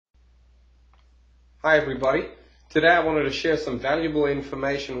Hi everybody. Today I wanted to share some valuable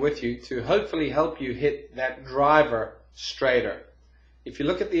information with you to hopefully help you hit that driver straighter. If you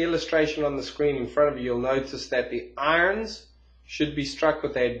look at the illustration on the screen in front of you, you'll notice that the irons should be struck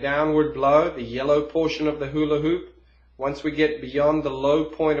with a downward blow, the yellow portion of the hula hoop. Once we get beyond the low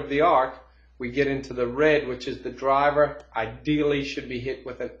point of the arc, we get into the red, which is the driver. Ideally should be hit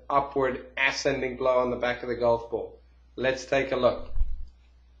with an upward ascending blow on the back of the golf ball. Let's take a look.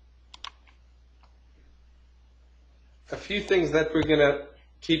 A few things that we're going to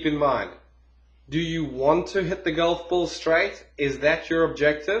keep in mind. Do you want to hit the golf ball straight? Is that your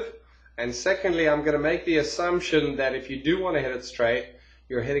objective? And secondly, I'm going to make the assumption that if you do want to hit it straight,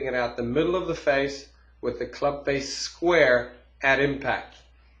 you're hitting it out the middle of the face with the club face square at impact.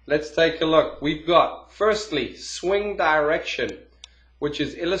 Let's take a look. We've got, firstly, swing direction, which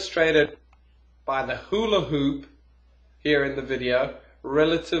is illustrated by the hula hoop here in the video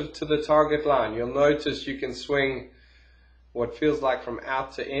relative to the target line. You'll notice you can swing what feels like from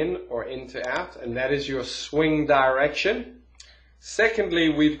out to in or in to out, and that is your swing direction. Secondly,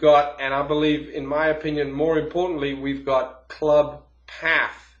 we've got, and I believe in my opinion more importantly, we've got club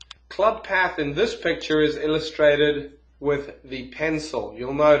path. Club path in this picture is illustrated with the pencil.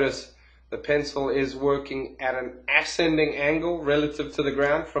 You'll notice the pencil is working at an ascending angle relative to the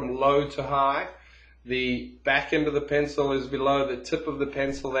ground from low to high. The back end of the pencil is below the tip of the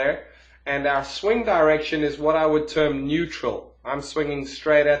pencil there. And our swing direction is what I would term neutral. I'm swinging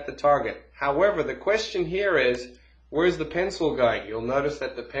straight at the target. However, the question here is, where's the pencil going? You'll notice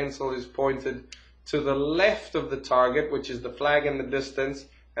that the pencil is pointed to the left of the target, which is the flag in the distance,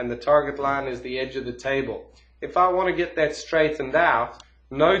 and the target line is the edge of the table. If I want to get that straightened out,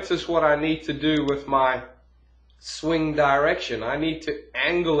 notice what I need to do with my swing direction. I need to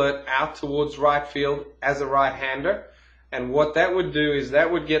angle it out towards right field as a right-hander. And what that would do is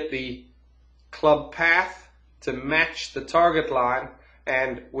that would get the club path to match the target line,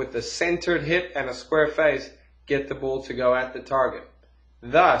 and with a centered hit and a square face, get the ball to go at the target.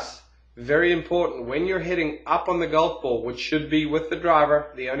 Thus, very important, when you're hitting up on the golf ball, which should be with the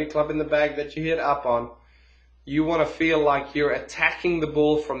driver, the only club in the bag that you hit up on, you want to feel like you're attacking the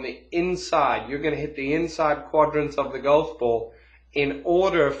ball from the inside. You're going to hit the inside quadrants of the golf ball in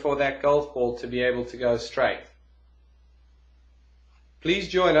order for that golf ball to be able to go straight. Please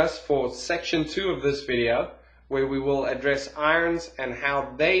join us for section 2 of this video, where we will address irons and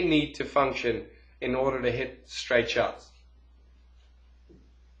how they need to function in order to hit straight shots.